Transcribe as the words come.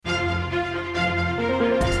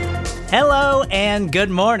Hello and good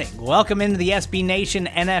morning. Welcome into the SB Nation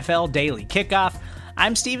NFL Daily Kickoff.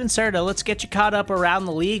 I'm Steven Serta. Let's get you caught up around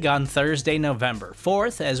the league on Thursday, November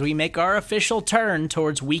 4th, as we make our official turn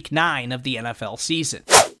towards Week 9 of the NFL season.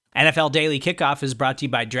 NFL Daily Kickoff is brought to you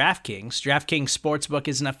by DraftKings. DraftKings Sportsbook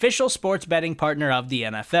is an official sports betting partner of the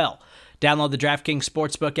NFL. Download the DraftKings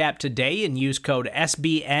Sportsbook app today and use code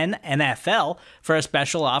SBNNFL for a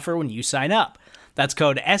special offer when you sign up. That's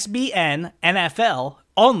code SBNNFL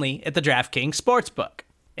only at the DraftKings Sportsbook.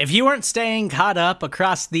 If you weren't staying caught up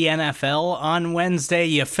across the NFL on Wednesday,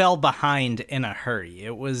 you fell behind in a hurry.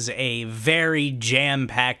 It was a very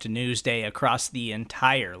jam-packed news day across the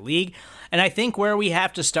entire league, and I think where we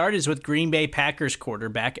have to start is with Green Bay Packers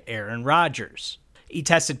quarterback Aaron Rodgers. He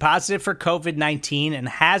tested positive for COVID-19 and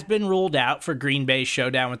has been ruled out for Green Bay's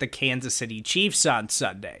showdown with the Kansas City Chiefs on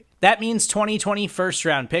Sunday. That means 2020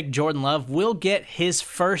 first-round pick Jordan Love will get his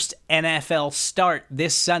first NFL start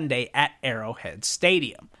this Sunday at Arrowhead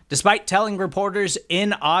Stadium. Despite telling reporters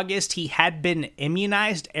in August he had been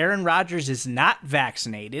immunized, Aaron Rodgers is not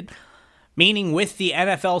vaccinated, meaning with the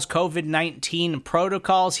NFL's COVID-19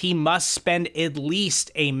 protocols, he must spend at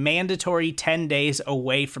least a mandatory 10 days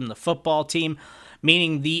away from the football team,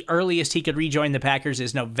 meaning the earliest he could rejoin the Packers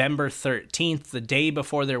is November 13th, the day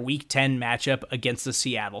before their Week 10 matchup against the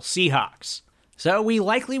Seattle Seahawks. So we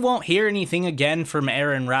likely won't hear anything again from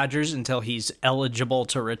Aaron Rodgers until he's eligible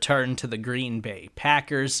to return to the Green Bay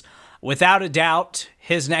Packers. Without a doubt,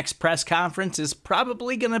 his next press conference is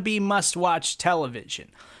probably going to be must-watch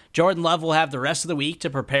television. Jordan Love will have the rest of the week to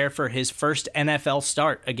prepare for his first NFL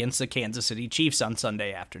start against the Kansas City Chiefs on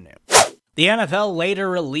Sunday afternoon. The NFL later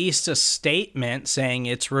released a statement saying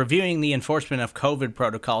it's reviewing the enforcement of COVID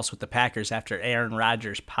protocols with the Packers after Aaron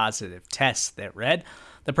Rodgers' positive test that read,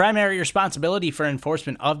 "The primary responsibility for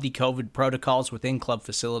enforcement of the COVID protocols within club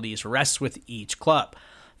facilities rests with each club.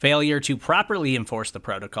 Failure to properly enforce the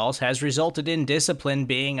protocols has resulted in discipline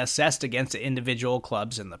being assessed against individual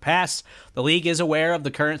clubs in the past. The league is aware of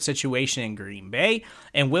the current situation in Green Bay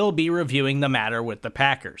and will be reviewing the matter with the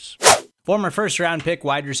Packers." Former first-round pick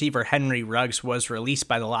wide receiver Henry Ruggs was released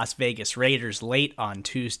by the Las Vegas Raiders late on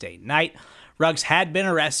Tuesday night. Ruggs had been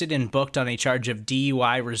arrested and booked on a charge of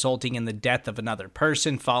DUI resulting in the death of another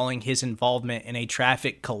person following his involvement in a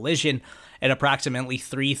traffic collision at approximately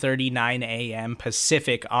 3:39 a.m.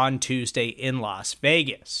 Pacific on Tuesday in Las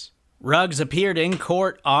Vegas. Ruggs appeared in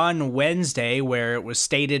court on Wednesday, where it was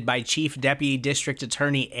stated by Chief Deputy District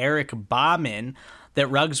Attorney Eric Bauman that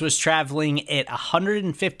Ruggs was traveling at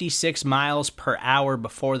 156 miles per hour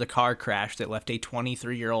before the car crash that left a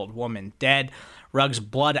 23-year-old woman dead. Ruggs'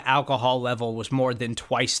 blood alcohol level was more than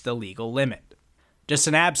twice the legal limit. Just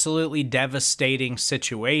an absolutely devastating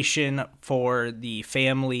situation for the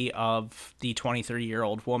family of the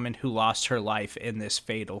 23-year-old woman who lost her life in this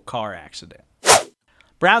fatal car accident.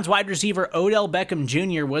 Browns wide receiver Odell Beckham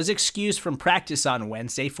Jr. was excused from practice on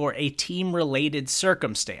Wednesday for a team-related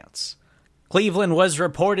circumstance. Cleveland was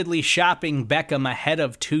reportedly shopping Beckham ahead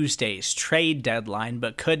of Tuesday's trade deadline,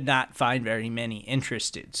 but could not find very many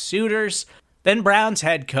interested suitors. Then Browns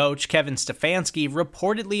head coach Kevin Stefanski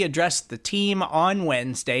reportedly addressed the team on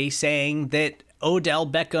Wednesday, saying that Odell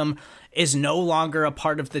Beckham is no longer a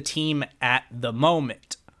part of the team at the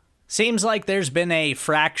moment. Seems like there's been a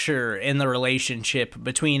fracture in the relationship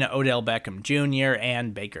between Odell Beckham Jr.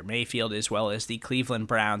 and Baker Mayfield, as well as the Cleveland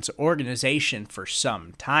Browns organization for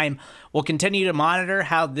some time. We'll continue to monitor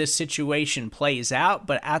how this situation plays out,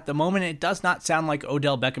 but at the moment it does not sound like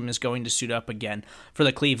Odell Beckham is going to suit up again for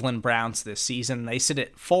the Cleveland Browns this season. They sit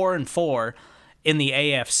at 4-4 in the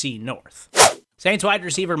AFC North. Saints wide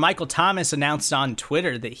receiver Michael Thomas announced on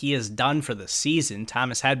Twitter that he is done for the season.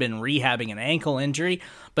 Thomas had been rehabbing an ankle injury,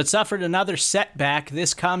 but suffered another setback.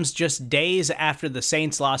 This comes just days after the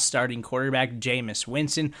Saints lost starting quarterback Jameis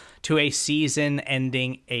Winston to a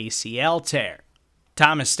season-ending ACL tear.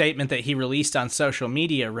 Thomas' statement that he released on social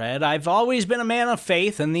media read, "I've always been a man of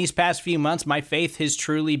faith, and these past few months my faith has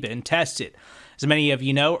truly been tested. As many of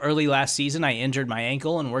you know, early last season I injured my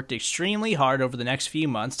ankle and worked extremely hard over the next few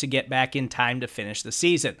months to get back in time to finish the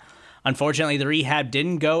season. Unfortunately, the rehab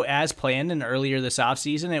didn't go as planned, and earlier this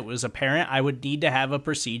offseason it was apparent I would need to have a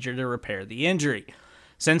procedure to repair the injury.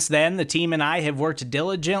 Since then, the team and I have worked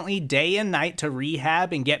diligently day and night to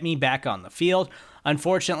rehab and get me back on the field.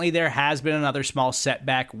 Unfortunately, there has been another small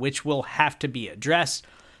setback which will have to be addressed.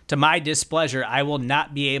 To my displeasure, I will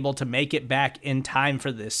not be able to make it back in time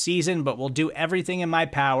for this season, but will do everything in my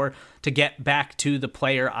power to get back to the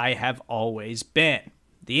player I have always been."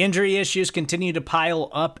 The injury issues continue to pile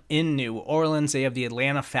up in New Orleans. They have the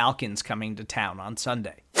Atlanta Falcons coming to town on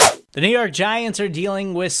Sunday. The New York Giants are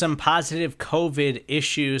dealing with some positive COVID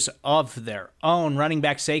issues of their own. Running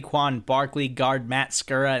back Saquon Barkley, guard Matt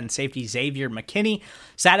Skura, and safety Xavier McKinney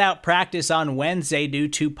sat out practice on Wednesday due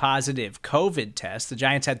to positive COVID tests. The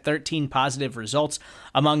Giants had 13 positive results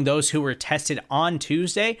among those who were tested on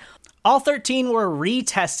Tuesday. All 13 were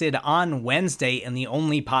retested on Wednesday, and the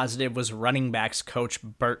only positive was running backs coach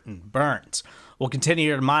Burton Burns. We'll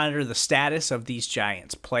continue to monitor the status of these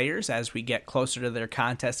Giants players as we get closer to their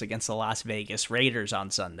contest against the Las Vegas Raiders on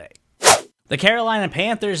Sunday. The Carolina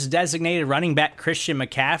Panthers designated running back Christian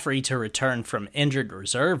McCaffrey to return from injured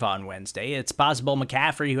reserve on Wednesday. It's possible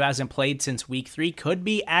McCaffrey, who hasn't played since Week 3, could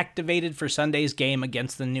be activated for Sunday's game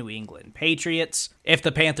against the New England Patriots. If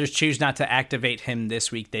the Panthers choose not to activate him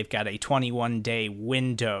this week, they've got a 21-day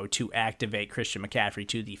window to activate Christian McCaffrey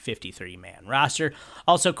to the 53-man roster.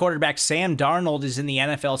 Also, quarterback Sam Darnold is in the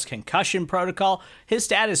NFL's concussion protocol. His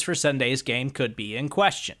status for Sunday's game could be in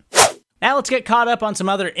question. Now let's get caught up on some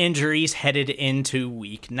other injuries headed into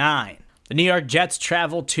Week 9. The New York Jets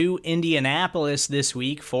travel to Indianapolis this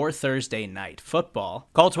week for Thursday night football.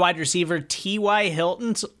 Colts wide receiver T.Y.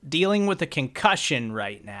 Hilton's dealing with a concussion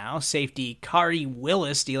right now. Safety Kari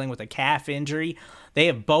Willis dealing with a calf injury. They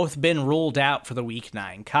have both been ruled out for the Week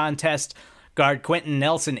 9 contest. Guard Quentin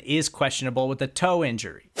Nelson is questionable with a toe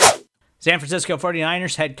injury. San Francisco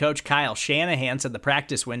 49ers head coach Kyle Shanahan said the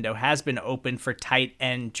practice window has been opened for tight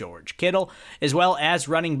end George Kittle, as well as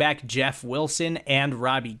running back Jeff Wilson and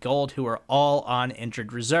Robbie Gould, who are all on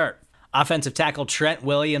injured reserve. Offensive tackle Trent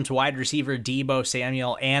Williams, wide receiver Deebo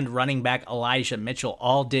Samuel, and running back Elijah Mitchell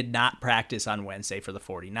all did not practice on Wednesday for the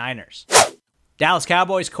 49ers. Dallas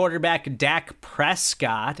Cowboys quarterback Dak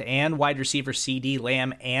Prescott and wide receiver CeeDee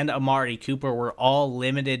Lamb and Amari Cooper were all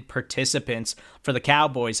limited participants for the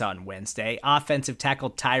Cowboys on Wednesday. Offensive tackle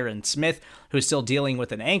Tyron Smith, who's still dealing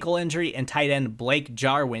with an ankle injury, and tight end Blake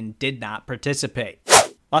Jarwin did not participate.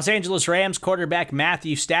 Los Angeles Rams quarterback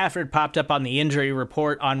Matthew Stafford popped up on the injury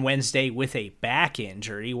report on Wednesday with a back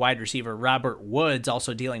injury. Wide receiver Robert Woods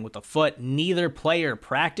also dealing with a foot. Neither player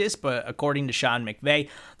practiced, but according to Sean McVay,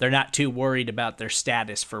 they're not too worried about their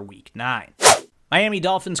status for Week 9. Miami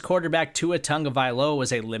Dolphins quarterback Tua Tagovailoa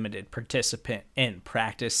was a limited participant in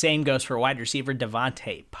practice. Same goes for wide receiver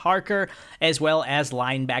Devontae Parker, as well as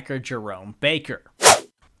linebacker Jerome Baker.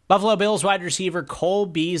 Buffalo Bills wide receiver Cole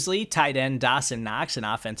Beasley, tight end Dawson Knox, and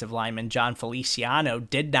offensive lineman John Feliciano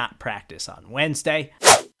did not practice on Wednesday.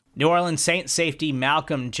 New Orleans Saints safety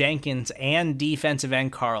Malcolm Jenkins and defensive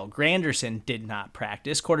end Carl Granderson did not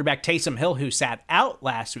practice. Quarterback Taysom Hill, who sat out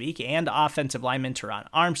last week, and offensive lineman Teron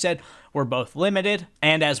Armstead were both limited.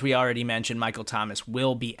 And as we already mentioned, Michael Thomas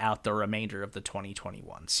will be out the remainder of the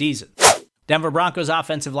 2021 season. Denver Broncos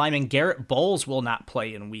offensive lineman Garrett Bowles will not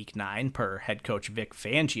play in Week 9, per head coach Vic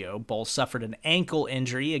Fangio. Bowles suffered an ankle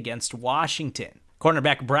injury against Washington.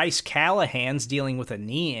 Cornerback Bryce Callahan's dealing with a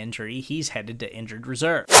knee injury. He's headed to injured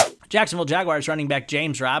reserve. Jacksonville Jaguars running back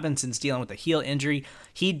James Robinson's dealing with a heel injury.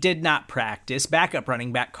 He did not practice. Backup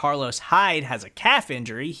running back Carlos Hyde has a calf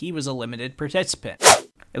injury. He was a limited participant.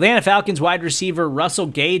 Atlanta Falcons wide receiver Russell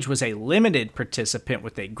Gage was a limited participant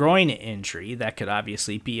with a groin injury. That could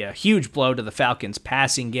obviously be a huge blow to the Falcons'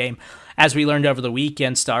 passing game. As we learned over the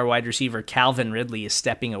weekend, star wide receiver Calvin Ridley is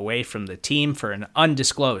stepping away from the team for an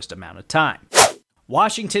undisclosed amount of time.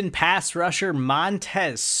 Washington pass rusher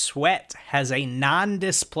Montez Sweat has a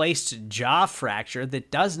non-displaced jaw fracture that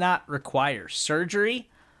does not require surgery,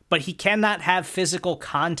 but he cannot have physical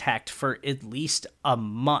contact for at least a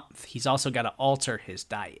month. He's also got to alter his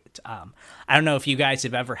diet. I don't know if you guys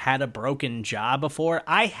have ever had a broken jaw before.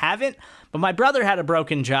 I haven't, but my brother had a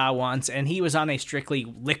broken jaw once, and he was on a strictly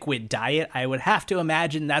liquid diet. I would have to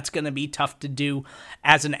imagine that's going to be tough to do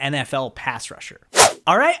as an NFL pass rusher.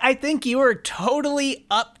 All right, I think you are totally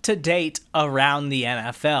up to date around the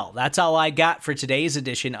NFL. That's all I got for today's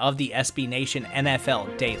edition of the SB Nation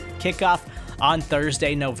NFL Daily Kickoff on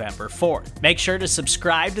Thursday, November 4th. Make sure to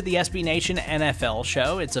subscribe to the SB Nation NFL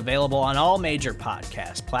show. It's available on all major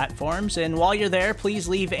podcast platforms. And while you're there, please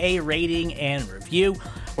leave a rating and review.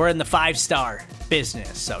 We're in the 5-star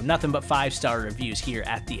business, so nothing but 5-star reviews here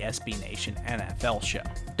at the SB Nation NFL show.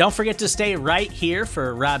 Don't forget to stay right here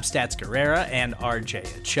for Rob Stats Guerrera and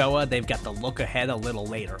RJ Ochoa. They've got the look ahead a little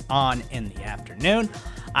later on in the afternoon.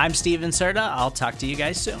 I'm Steven Serta. I'll talk to you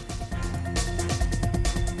guys soon.